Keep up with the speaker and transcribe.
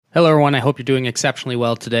Hello, everyone. I hope you're doing exceptionally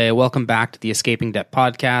well today. Welcome back to the Escaping Debt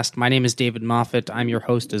podcast. My name is David Moffat. I'm your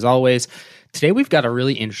host, as always. Today, we've got a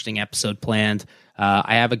really interesting episode planned.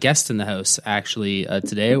 I have a guest in the house, actually,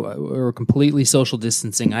 today. We're completely social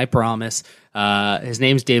distancing, I promise. His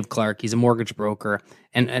name's Dave Clark. He's a mortgage broker.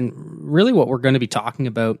 And really what we're going to be talking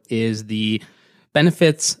about is the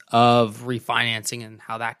benefits of refinancing and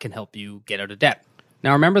how that can help you get out of debt.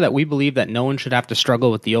 Now, remember that we believe that no one should have to struggle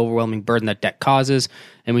with the overwhelming burden that debt causes,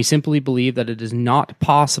 and we simply believe that it is not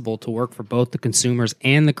possible to work for both the consumers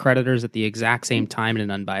and the creditors at the exact same time in an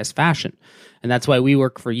unbiased fashion. And that's why we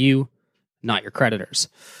work for you, not your creditors.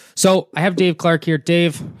 So I have Dave Clark here.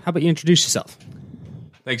 Dave, how about you introduce yourself?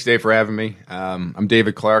 Thanks, Dave, for having me. I'm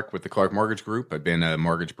David Clark with the Clark Mortgage Group. I've been a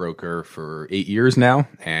mortgage broker for 8 years now,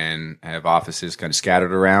 and I have offices kind of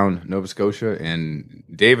scattered around Nova Scotia. And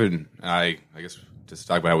David and I guess, just to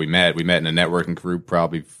talk about how we met in a networking group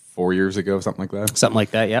probably 4 years ago, something like that. Something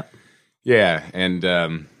like that, yeah. Yeah, and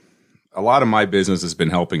a lot of my business has been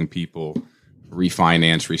helping people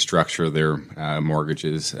refinance, restructure their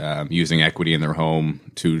mortgages using equity in their home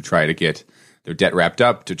to try to get their debt wrapped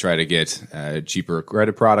up, to try to get cheaper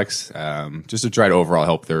credit products, just to try to overall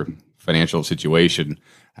help their financial situation.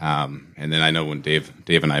 And then I know when Dave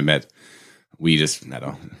and I met,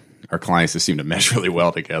 our clients just seem to mesh really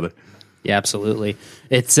well together. Yeah, absolutely.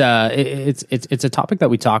 It's a topic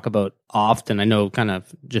that we talk about often. I know kind of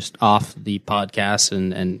just off the podcast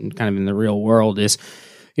and kind of in the real world is,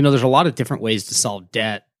 there's a lot of different ways to solve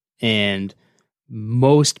debt, and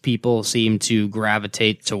most people seem to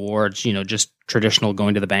gravitate towards, just traditional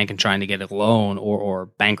going to the bank and trying to get a loan or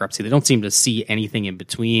bankruptcy. They don't seem to see anything in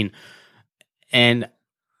between. And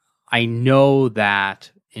I know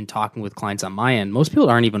that in talking with clients on my end, most people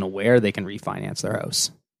aren't even aware they can refinance their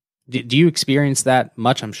house. Do you experience that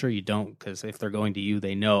much? I'm sure you don't, because if they're going to you,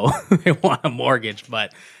 they know they want a mortgage.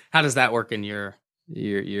 But how does that work in your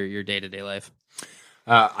day-to-day life?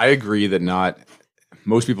 I agree that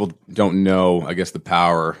most people don't know, I guess, the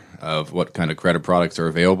power of what kind of credit products are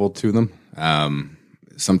available to them.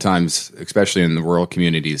 Sometimes, especially in the rural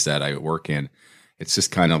communities that I work in, it's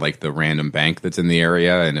just kind of like the random bank that's in the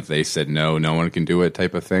area, and if they said no, no one can do it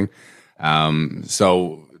type of thing.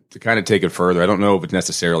 So to kind of take it further, I don't know if it's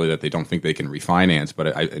necessarily that they don't think they can refinance,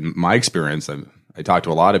 but in my experience, I talk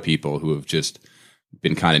to a lot of people who have just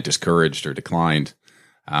been kind of discouraged or declined,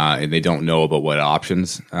 and they don't know about what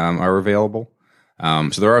options are available.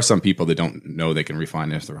 So there are some people that don't know they can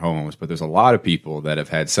refinance their homes, but there's a lot of people that have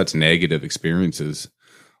had such negative experiences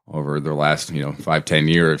over their last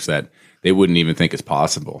 5-10 years that they wouldn't even think it's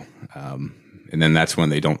possible. And then that's when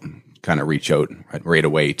they don't kind of reach out right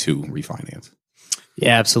away to refinance.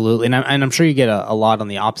 Yeah, absolutely. And I'm sure you get a lot on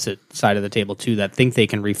the opposite side of the table, too, that think they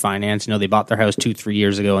can refinance. They bought their house 2-3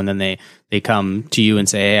 years ago, and then they come to you and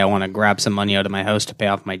say, hey, I want to grab some money out of my house to pay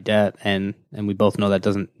off my debt. And we both know that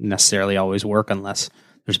doesn't necessarily always work unless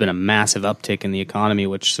there's been a massive uptick in the economy,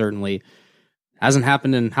 which certainly hasn't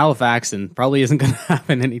happened in Halifax and probably isn't going to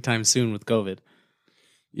happen anytime soon with COVID.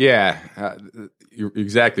 Yeah, you're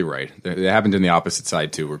exactly right. It happened in the opposite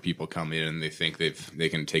side too, where people come in and they think they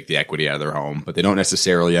can take the equity out of their home, but they don't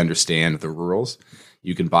necessarily understand the rules.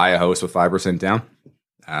 You can buy a house with 5% down,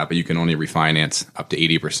 but you can only refinance up to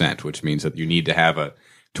 80%, which means that you need to have a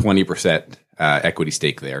 20% equity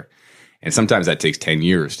stake there. And sometimes that takes 10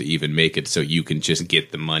 years to even make it so you can just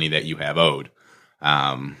get the money that you have owed.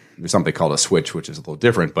 There's something called a switch, which is a little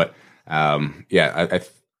different, but a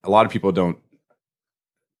lot of people don't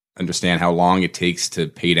understand how long it takes to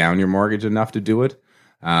pay down your mortgage enough to do it.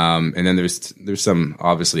 And then there's some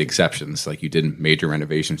obviously exceptions, like you did major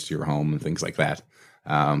renovations to your home and things like that.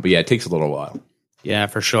 But yeah, it takes a little while. Yeah,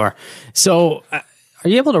 for sure. So are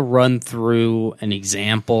you able to run through an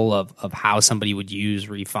example of how somebody would use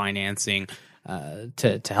refinancing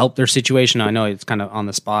to help their situation? I know it's kind of on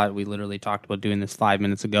the spot. We literally talked about doing this 5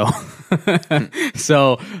 minutes ago.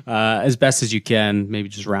 So as best as you can, maybe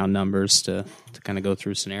just round numbers to kind of go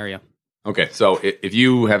through a scenario. Okay, so if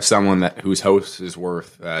you have someone whose house is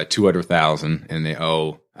worth $200,000 and they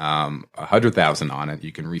owe $100,000 on it,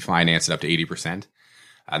 you can refinance it up to 80%.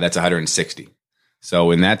 That's $160,000. So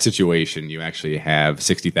in that situation, you actually have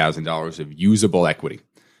 $60,000 of usable equity.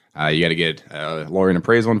 You got to get a lawyer and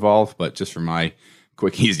appraisal involved, but just for my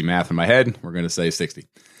quick, easy math in my head, we're going to say 60.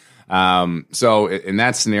 So in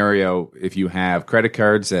that scenario, if you have credit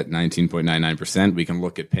cards at 19.99%, we can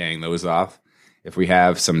look at paying those off. If we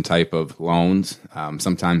have some type of loans,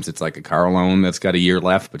 sometimes it's like a car loan that's got a year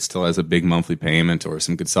left but still has a big monthly payment, or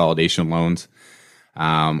some consolidation loans,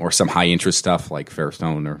 or some high interest stuff like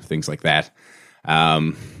Fairstone or things like that.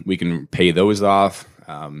 We can pay those off.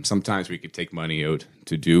 Sometimes we could take money out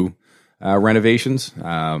to do renovations.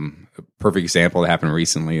 A perfect example that happened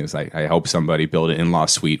recently is I helped somebody build an in-law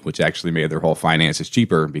suite, which actually made their whole finances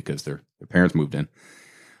cheaper because their parents moved in.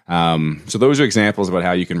 So those are examples about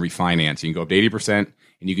how you can refinance. You can go up to 80%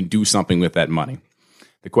 and you can do something with that money.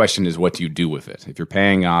 The question is, what do you do with it? If you're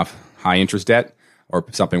paying off high interest debt or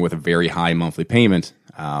something with a very high monthly payment,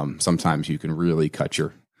 sometimes you can really cut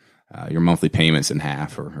your monthly payments in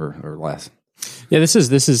half or less. Yeah, this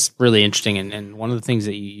is really interesting, and one of the things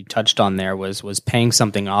that you touched on there was paying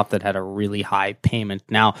something off that had a really high payment.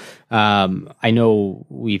 Now, I know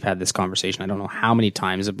we've had this conversation, I don't know how many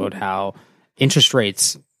times, about how interest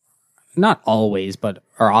rates, not always, but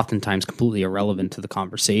are oftentimes completely irrelevant to the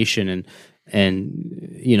conversation.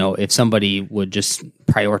 And you know, if somebody would just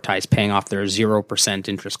prioritize paying off their 0%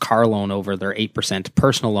 interest car loan over their 8%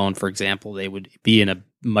 personal loan, for example, they would be in a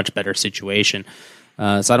much better situation.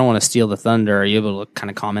 So I don't want to steal the thunder. Are you able to kind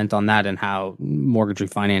of comment on that and how mortgage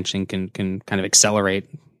refinancing can kind of accelerate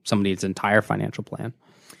somebody's entire financial plan?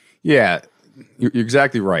 Yeah, you're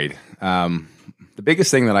exactly right. The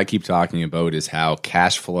biggest thing that I keep talking about is how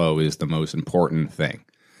cash flow is the most important thing.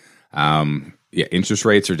 Yeah, interest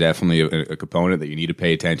rates are definitely a component that you need to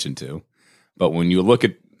pay attention to. But when you look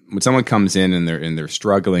at when someone comes in and they're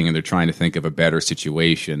struggling and they're trying to think of a better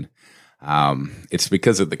situation, it's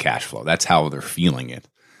because of the cash flow. That's how they're feeling it.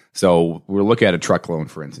 So we'll look at a truck loan,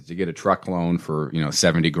 for instance. You get a truck loan for,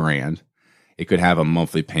 $70,000. It could have a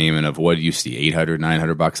monthly payment of, what do you see, $800,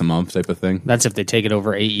 $900 a month type of thing. That's if they take it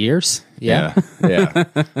over 8 years. Yeah.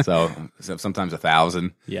 So sometimes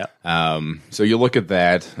 $1,000. Yeah. So you look at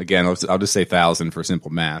that again. I'll just say $1,000 for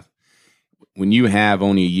simple math. When you have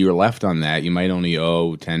only a year left on that, you might only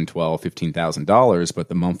owe $10,000, $12,000, $15,000, but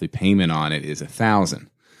the monthly payment on it is $1,000.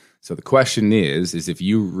 So the question is if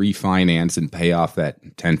you refinance and pay off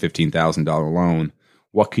that $10,000, $15,000 loan,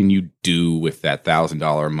 what can you do with that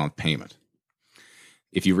 $1,000 a month payment?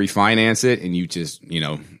 If you refinance it and you just,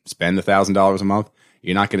 spend the $1,000 a month,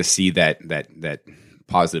 you're not going to see that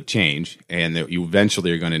positive change, and that you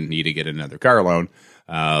eventually are going to need to get another car loan,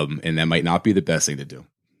 and that might not be the best thing to do.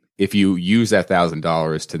 If you use that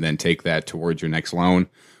 $1,000 to then take that towards your next loan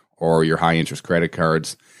or your high interest credit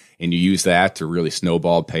cards, and you use that to really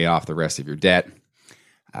snowball pay off the rest of your debt,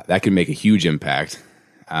 that can make a huge impact.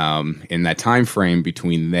 In that time frame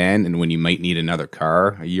between then and when you might need another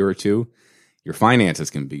car, a year or two, your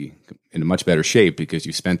finances can be in a much better shape because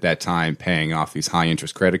you spent that time paying off these high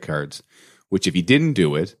interest credit cards, which if you didn't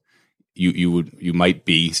do it, you might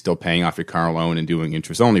be still paying off your car loan and doing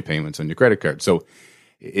interest only payments on your credit card. So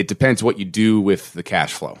it depends what you do with the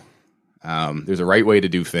cash flow. There's a right way to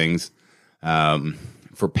do things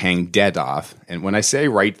for paying debt off. And when I say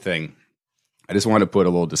right thing, I just want to put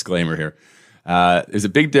a little disclaimer here. There's a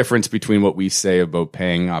big difference between what we say about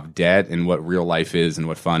paying off debt and what real life is and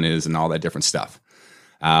what fun is and all that different stuff.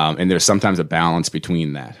 And there's sometimes a balance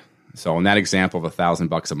between that. So in that example of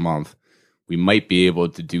 $1,000 a month, we might be able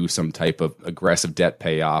to do some type of aggressive debt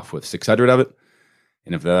payoff with 600 of it.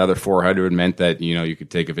 And if the other 400 meant that, you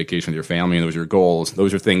could take a vacation with your family and those are your goals,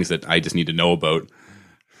 those are things that I just need to know about.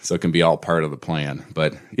 So it can be all part of the plan.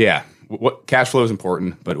 But yeah, what cash flow is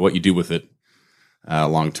important, but what you do with it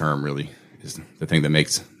long term really is the thing that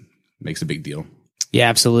makes a big deal. Yeah,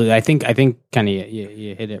 absolutely. I think kind of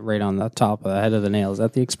you hit it right on the top of the head of the nail. Is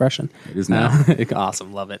that the expression? It is now.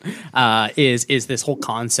 Awesome. Love it. Is this whole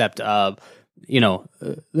concept of,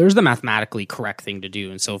 there's the mathematically correct thing to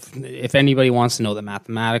do. And so if anybody wants to know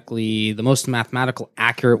the most mathematical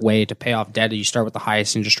accurate way to pay off debt is you start with the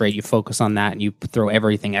highest interest rate, you focus on that, and you throw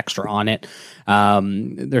everything extra on it.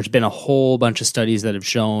 There's been a whole bunch of studies that have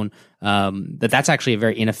shown that that's actually a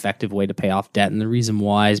very ineffective way to pay off debt. And the reason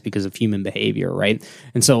why is because of human behavior, right?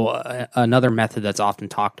 And so another method that's often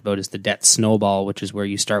talked about is the debt snowball, which is where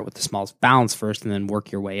you start with the smallest balance first and then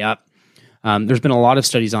work your way up. There's been a lot of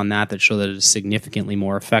studies on that show that it is significantly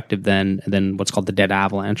more effective than what's called the debt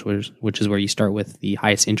avalanche, which is where you start with the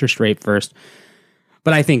highest interest rate first.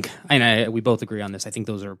 But I think, and we both agree on this, I think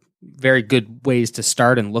those are very good ways to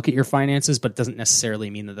start and look at your finances, but it doesn't necessarily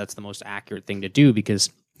mean that that's the most accurate thing to do because,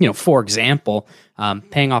 for example,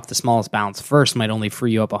 paying off the smallest balance first might only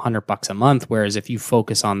free you up $100 a month, whereas if you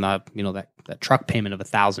focus on the, that truck payment of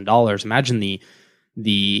 $1,000, imagine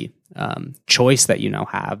the choice that you now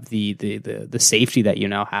have, the safety that you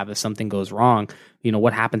now have if something goes wrong.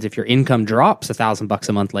 What happens if your income drops $1,000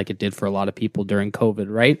 a month like it did for a lot of people during COVID,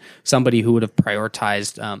 right? Somebody who would have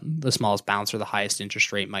prioritized the smallest balance or the highest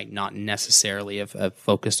interest rate might not necessarily have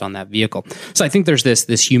focused on that vehicle. So I think there's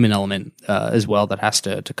this human element as well that has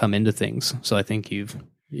to come into things. So I think you've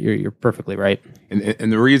You're perfectly right.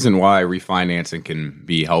 And the reason why refinancing can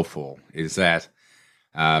be helpful is that,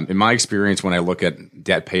 in my experience, when I look at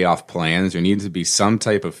debt payoff plans, there needs to be some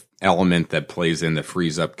type of element that plays in that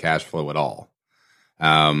frees up cash flow at all.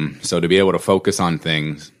 So to be able to focus on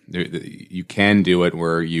things, you can do it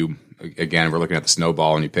where you, again, we're looking at the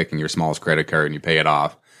snowball and you're picking your smallest credit card and you pay it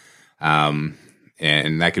off. And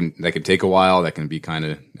that can take a while. That can be kind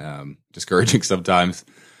of discouraging sometimes.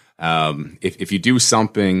 If you do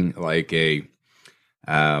something like a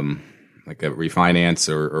refinance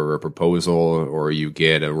or a proposal, or you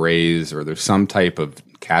get a raise, or there's some type of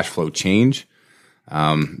cash flow change,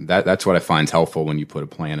 that's what I find is helpful when you put a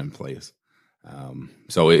plan in place.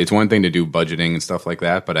 So it's one thing to do budgeting and stuff like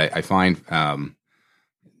that, but I find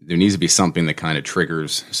there needs to be something that kind of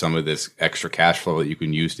triggers some of this extra cash flow that you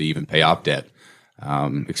can use to even pay off debt,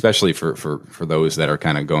 especially for those that are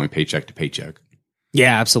kind of going paycheck to paycheck.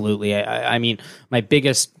 Yeah, absolutely. I mean, my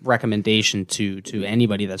biggest recommendation to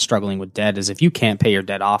anybody that's struggling with debt is if you can't pay your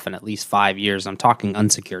debt off in at least 5 years, I'm talking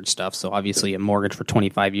unsecured stuff. So obviously a mortgage for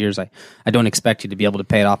 25 years, I don't expect you to be able to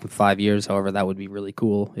pay it off in 5 years. However, that would be really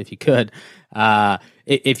cool if you could.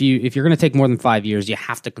 If you're going to take more than 5 years, you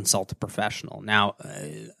have to consult a professional. Now,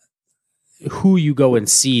 who you go and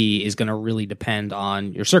see is going to really depend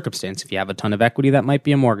on your circumstance. If you have a ton of equity, that might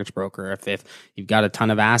be a mortgage broker. If you've got a ton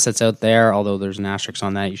of assets out there, although there's an asterisk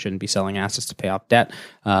on that, you shouldn't be selling assets to pay off debt.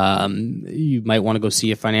 You might want to go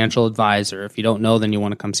see a financial advisor. If you don't know, then you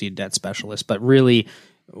want to come see a debt specialist. But really,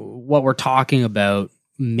 what we're talking about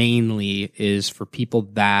mainly is for people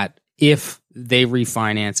that if they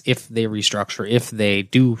refinance, if they restructure, if they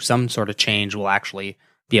do some sort of change, will actually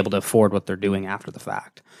be able to afford what they're doing after the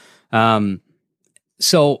fact.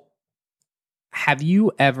 So have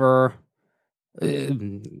you ever, I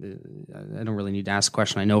don't really need to ask a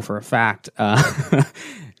question. I know for a fact,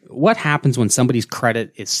 what happens when somebody's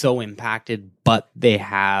credit is so impacted, but they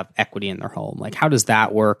have equity in their home? Like, how does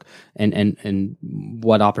that work, and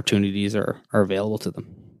what opportunities are available to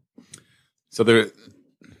them? So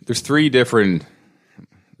there's three different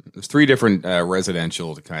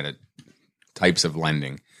residential kind of types of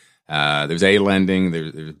lending. There's A lending,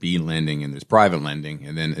 there's B lending, and there's private lending.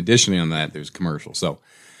 And then additionally on that, there's commercial. So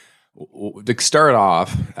to start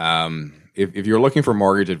off, if you're looking for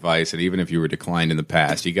mortgage advice, and even if you were declined in the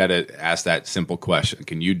past, you got to ask that simple question.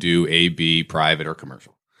 Can you do A, B, private, or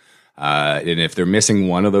commercial? And if they're missing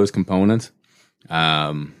one of those components,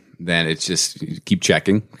 then it's just keep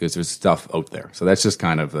checking, because there's stuff out there. So that's just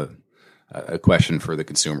kind of a question for the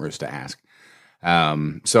consumers to ask.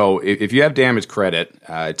 So if you have damaged credit,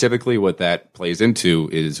 typically what that plays into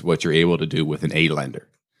is what you're able to do with an A lender.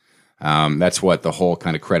 That's what the whole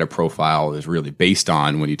kind of credit profile is really based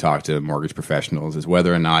on when you talk to mortgage professionals, is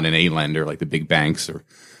whether or not an A lender like the big banks or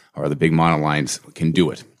the big monolines can do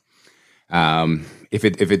it. If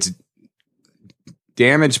it's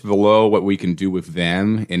damaged below what we can do with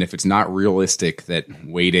them, and if it's not realistic that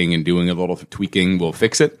waiting and doing a little tweaking will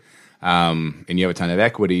fix it, and you have a ton of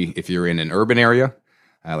equity, if you're in an urban area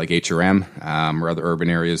like HRM or other urban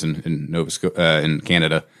areas in in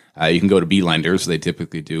Canada, you can go to B lenders. They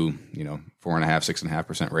typically do 4.5%,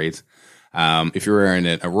 6.5% rates. If you're in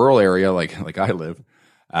a rural area like I live,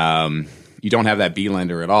 you don't have that B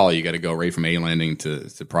lender at all. You got to go right from A lending to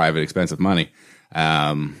private expensive money.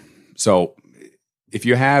 So if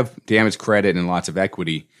you have damaged credit and lots of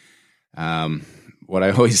equity, what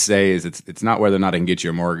I always say is it's not whether or not I can get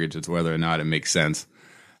you a mortgage, it's whether or not it makes sense.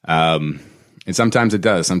 And sometimes it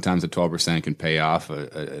does. Sometimes a 12% can pay off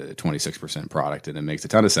a 26% product, and it makes a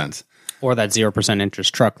ton of sense. Or that 0%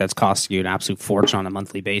 interest truck that's costing you an absolute fortune on a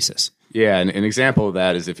monthly basis. Yeah, and an example of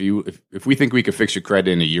that is if we think we could fix your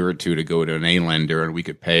credit in a year or two to go to an A lender, and we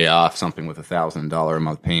could pay off something with $1,000 a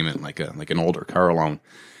month payment, like an older car loan.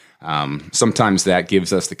 Sometimes that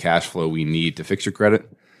gives us the cash flow we need to fix your credit.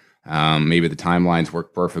 Maybe the timelines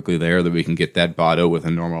work perfectly there that we can get that bought out with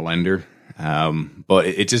a normal lender. But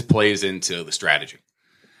it just plays into the strategy.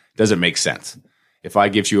 Does it make sense? If I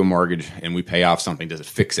give you a mortgage and we pay off something, does it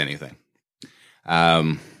fix anything?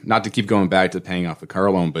 Not to keep going back to paying off the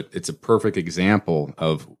car loan, but it's a perfect example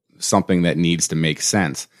of something that needs to make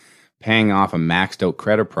sense. Paying off a maxed out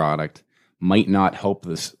credit product might not help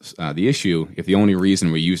the issue if the only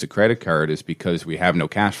reason we use a credit card is because we have no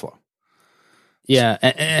cash flow. Yeah,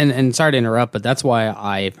 and sorry to interrupt, but that's why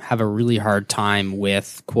I have a really hard time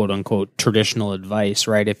with quote unquote traditional advice,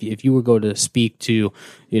 right? If you would go to speak to,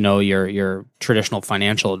 your traditional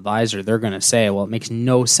financial advisor, they're going to say, well, it makes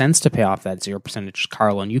no sense to pay off that 0% interest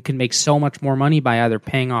car loan. You can make so much more money by either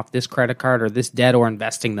paying off this credit card or this debt or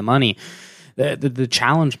investing the money. The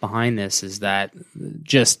challenge behind this is that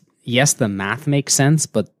just yes, the math makes sense,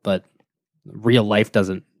 but real life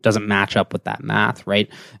doesn't match up with that math, right?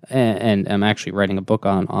 And I'm actually writing a book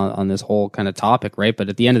on this whole kind of topic, right? But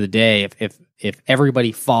at the end of the day, if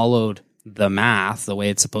everybody followed the math the way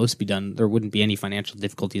it's supposed to be done, there wouldn't be any financial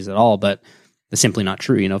difficulties at all. But that's simply not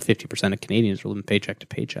true. 50% of Canadians are living paycheck to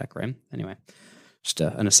paycheck, right? Anyway, just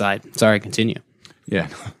an aside. Sorry, continue. Yeah.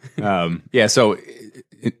 So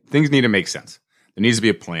things need to make sense. There needs to be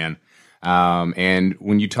a plan. And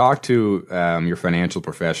when you talk to your financial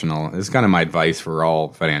professional, this is kind of my advice for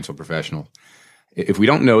all financial professionals. If we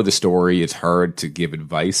don't know the story, it's hard to give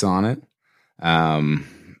advice on it.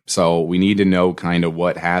 So we need to know kind of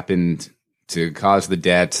what happened to cause the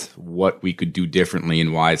debt, what we could do differently,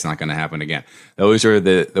 and why it's not going to happen again. Those are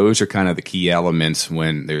kind of the key elements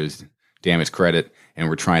when there's damaged credit and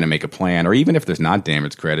we're trying to make a plan, or even if there's not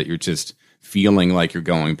damaged credit, you're just feeling like you're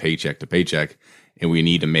going paycheck to paycheck. And we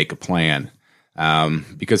need to make a plan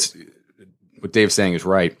because what Dave's saying is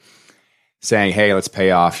right. Saying, "Hey, let's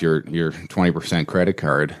pay off your 20% credit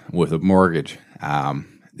card with a mortgage."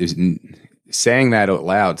 Saying that out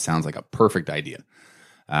loud sounds like a perfect idea.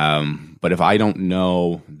 But if I don't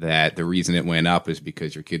know that the reason it went up is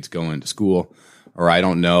because your kid's going to school, or I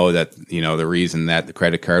don't know that the reason that the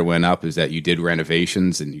credit card went up is that you did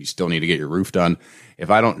renovations and you still need to get your roof done.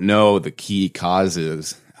 If I don't know the key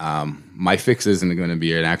causes, my fix isn't going to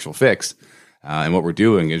be an actual fix. And what we're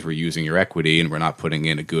doing is we're using your equity and we're not putting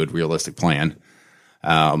in a good realistic plan.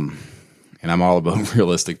 And I'm all about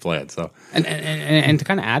realistic plans. So, and to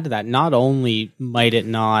kind of add to that, not only might it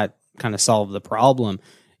not kind of solve the problem,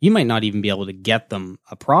 you might not even be able to get them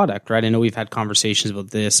a product, right? I know we've had conversations about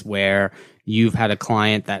this where you've had a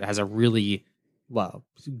client that has a really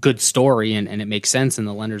good story and it makes sense, and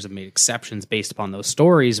the lenders have made exceptions based upon those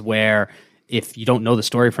stories where if you don't know the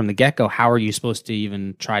story from the get-go, how are you supposed to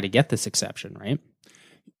even try to get this exception, right?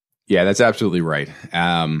 Yeah, that's absolutely right.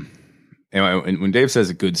 And when Dave says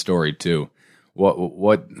a good story too,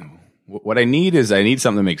 what I need is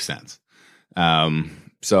something that makes sense.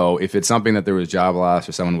 So if it's something that there was job loss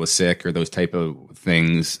or someone was sick or those type of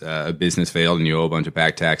things, a business failed and you owe a bunch of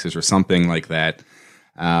back taxes or something like that,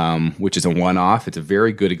 which is a one-off, it's a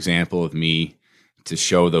very good example of me to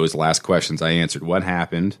show those last questions I answered. What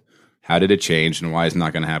happened? How did it change, and why is it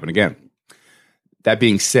not going to happen again? That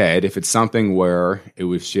being said, if it's something where it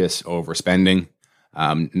was just overspending,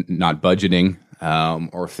 not budgeting,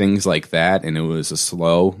 or things like that, and it was a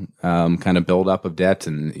slow kind of buildup of debt,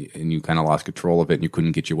 and you kind of lost control of it and you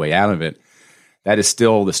couldn't get your way out of it, that is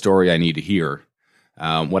still the story I need to hear.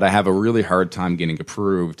 What I have a really hard time getting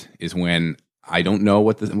approved is when I don't know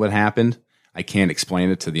what happened. I can't explain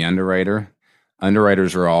it to the underwriter.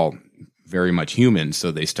 Underwriters are all very much human, so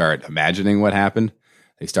they start imagining what happened.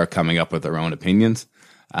 They start coming up with their own opinions.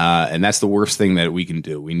 And that's the worst thing that we can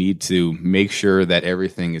do. We need to make sure that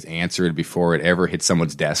everything is answered before it ever hits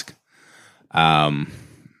someone's desk. So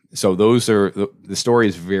the story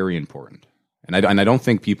is very important. And I don't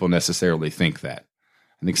think people necessarily think that.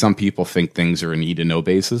 I think some people think things are a need to know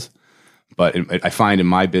basis. But I find in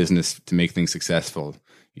my business, to make things successful,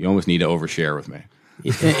 you almost need to overshare with me.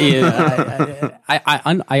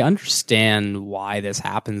 I understand why this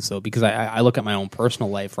happens though, because I look at my own personal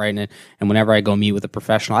life, right? And whenever I go meet with a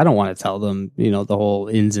professional, I don't want to tell them, the whole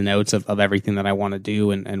ins and outs of everything that I want to do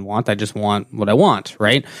and want. I just want what I want,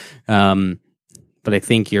 right? But I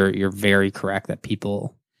think you're very correct that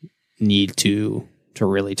people need to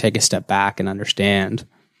really take a step back and understand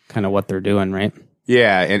kind of what they're doing, right?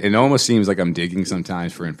 Yeah, and it almost seems like I'm digging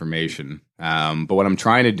sometimes for information. But what I'm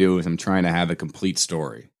trying to do is I'm trying to have a complete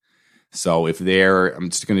story. So I'm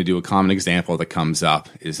just going to do a common example that comes up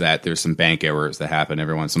is that there's some bank errors that happen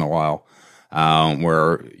every once in a while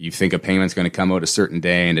where you think a payment's going to come out a certain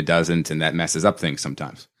day and it doesn't, and that messes up things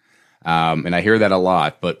sometimes. And I hear that a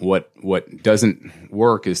lot, but what doesn't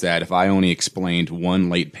work is that if I only explained one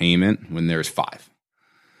late payment when there's 5.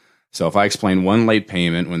 So if I explain one late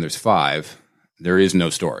payment when there's 5, there is no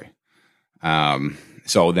story.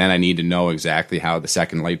 So then I need to know exactly how the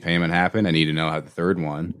second late payment happened. I need to know how the third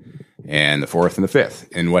one and the fourth and the fifth.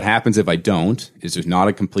 And what happens if I don't is there's not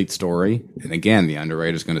a complete story. And again, the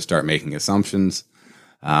underwriter is going to start making assumptions.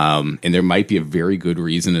 And there might be a very good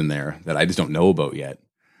reason in there that I just don't know about yet.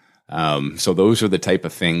 So those are the type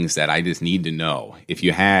of things that I just need to know. If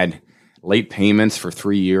you had late payments for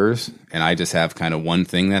 3 years and I just have kind of one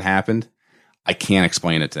thing that happened, I can't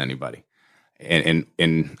explain it to anybody. And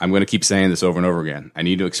I'm going to keep saying this over and over again. I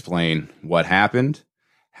need to explain what happened,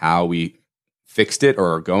 how we fixed it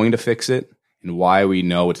or are going to fix it, and why we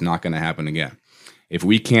know it's not going to happen again. If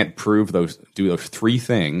we can't do those 3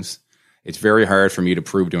 things, it's very hard for me to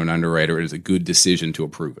prove to an underwriter it is a good decision to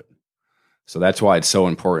approve it. So that's why it's so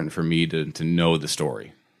important for me to know the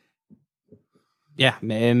story. Yeah,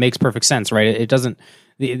 it makes perfect sense, right? It doesn't.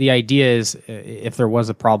 The idea is, if there was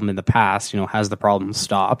a problem in the past, has the problem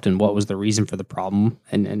stopped, and what was the reason for the problem,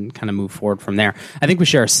 and kind of move forward from there. I think we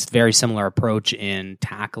share a very similar approach in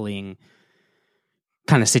tackling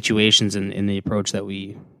kind of situations in the approach that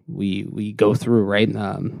we go through, right?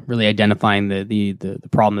 Really identifying the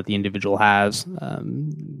problem that the individual has,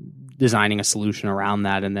 designing a solution around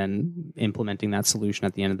that, and then implementing that solution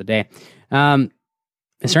at the end of the day.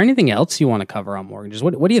 Is there anything else you want to cover on mortgages?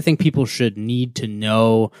 What do you think people should need to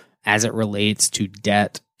know as it relates to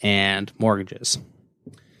debt and mortgages?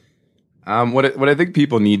 What I think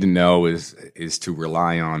people need to know is to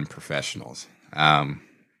rely on professionals,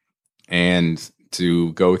 and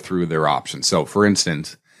to go through their options. So, for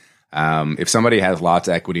instance, if somebody has lots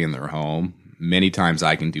of equity in their home, many times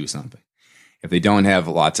I can do something. If they don't have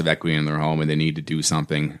lots of equity in their home and they need to do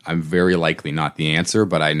something, I'm very likely not the answer,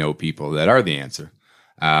 but I know people that are the answer.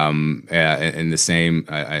 And the same,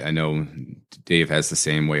 I know Dave has the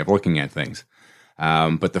same way of looking at things.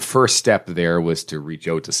 But the first step there was to reach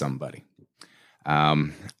out to somebody.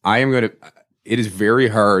 It is very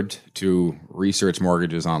hard to research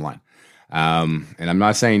mortgages online. And I'm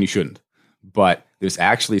not saying you shouldn't, but there's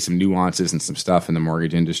actually some nuances and some stuff in the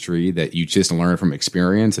mortgage industry that you just learn from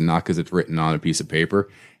experience and not because it's written on a piece of paper.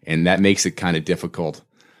 And that makes it kind of difficult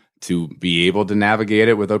to be able to navigate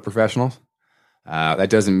it without professionals.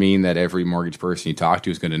 That doesn't mean that every mortgage person you talk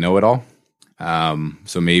to is going to know it all.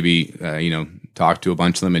 So maybe, talk to a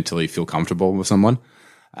bunch of them until you feel comfortable with someone.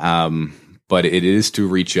 But it is to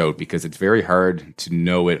reach out because it's very hard to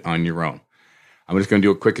know it on your own. I'm just going to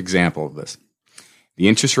do a quick example of this. The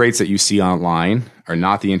interest rates that you see online are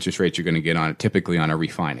not the interest rates you're going to get typically on a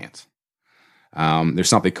refinance. There's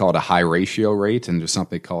something called a high ratio rate, and there's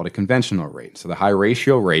something called a conventional rate. So the high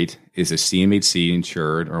ratio rate is a CMHC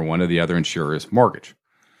insured or one of the other insurers' mortgage.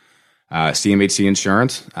 CMHC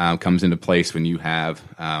insurance comes into place when you have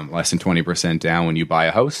less than 20% down when you buy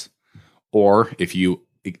a house, or if you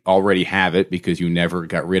already have it because you never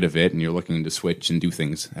got rid of it and you're looking to switch and do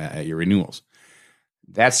things at your renewals.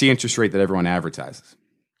 That's the interest rate that everyone advertises.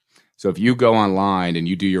 So if you go online and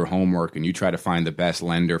you do your homework and you try to find the best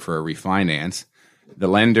lender for a refinance,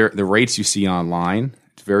 the rates you see online,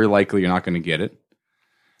 it's very likely you're not going to get it.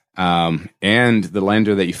 And the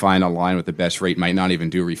lender that you find online with the best rate might not even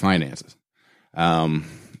do refinances.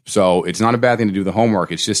 So it's not a bad thing to do the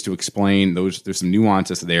homework. It's just to explain there's some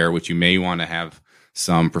nuances there, which you may want to have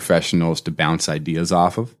some professionals to bounce ideas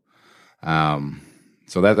off of.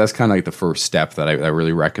 So that's kind of like the first step that I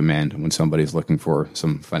really recommend when somebody's looking for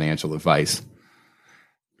some financial advice.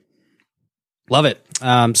 Love it.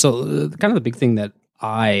 So kind of the big thing that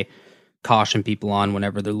I caution people on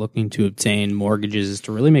whenever they're looking to obtain mortgages is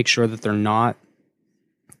to really make sure that they're not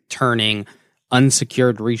turning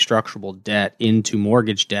unsecured restructurable debt into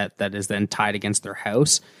mortgage debt that is then tied against their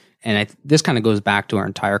house. And this kind of goes back to our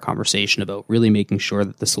entire conversation about really making sure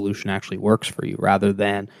that the solution actually works for you rather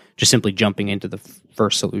than just simply jumping into the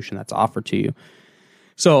first solution that's offered to you.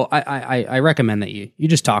 So I recommend that you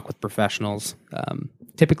just talk with professionals.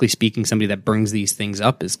 Typically speaking, somebody that brings these things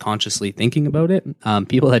up is consciously thinking about it.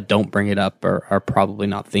 People that don't bring it up are probably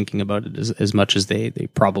not thinking about it as much as they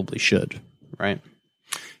probably should, right?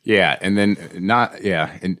 Yeah, and then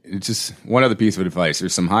and it's just one other piece of advice.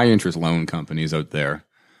 There's some high interest loan companies out there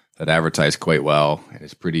that advertise quite well, and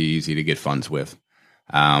it's pretty easy to get funds with.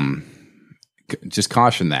 Just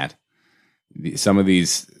caution that some of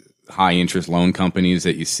these high interest loan companies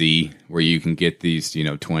that you see where you can get these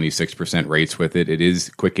 26% rates with it is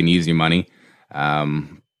quick and easy money.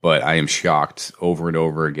 But I am shocked over and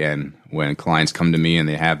over again when clients come to me and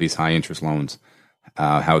they have these high interest loans,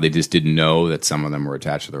 how they just didn't know that some of them were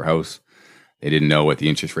attached to their house. They didn't know what the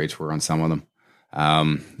interest rates were on some of them.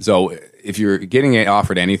 So if you're getting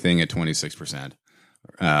offered anything at 26%,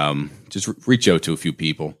 just reach out to a few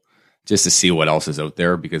people just to see what else is out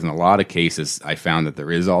there, because in a lot of cases I found that there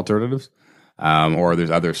is alternatives, or there's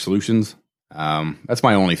other solutions. That's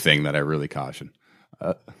my only thing that I really caution.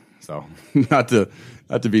 So not to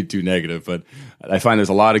be too negative, but I find there's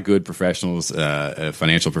a lot of good professionals,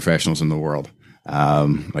 financial professionals in the world,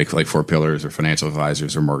 like 4 Pillars or financial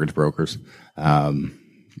advisors or mortgage brokers.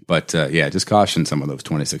 But just caution some of those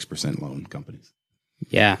 26% loan companies.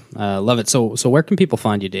 Yeah, love it. So where can people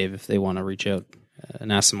find you, Dave, if they want to reach out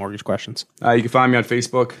and ask some mortgage questions? You can find me on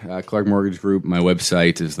Facebook, Clark Mortgage Group. My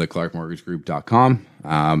website is theclarkmortgagegroup.com.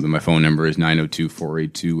 And my phone number is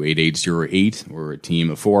 902-482-8808. We're a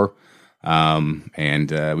team of 4.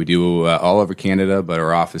 And we do all over Canada, but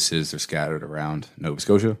our offices are scattered around Nova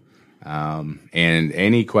Scotia. And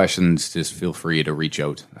any questions, just feel free to reach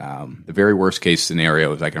out. The very worst case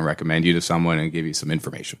scenario is I can recommend you to someone and give you some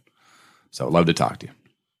information. So I'd love to talk to you.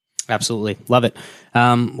 Absolutely. Love it.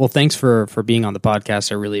 Well, thanks for being on the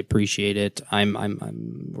podcast. I really appreciate it.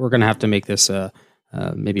 We're going to have to make this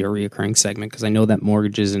maybe a reoccurring segment, because I know that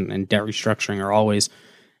mortgages and debt restructuring are always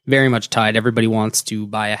very much tied. Everybody wants to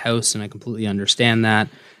buy a house, and I completely understand that.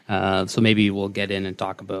 So maybe we'll get in and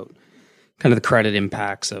talk about kind of the credit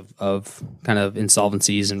impacts of kind of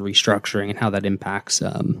insolvencies and restructuring, and how that impacts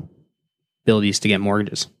abilities to get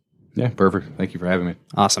mortgages. Yeah, perfect. Thank you for having me.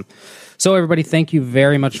 Awesome. So everybody, thank you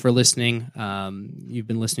very much for listening. You've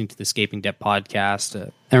been listening to the Escaping Debt podcast.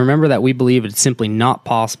 And remember that we believe it's simply not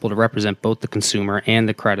possible to represent both the consumer and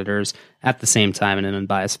the creditors at the same time in an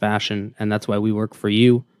unbiased fashion. And that's why we work for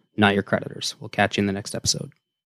you, not your creditors. We'll catch you in the next episode.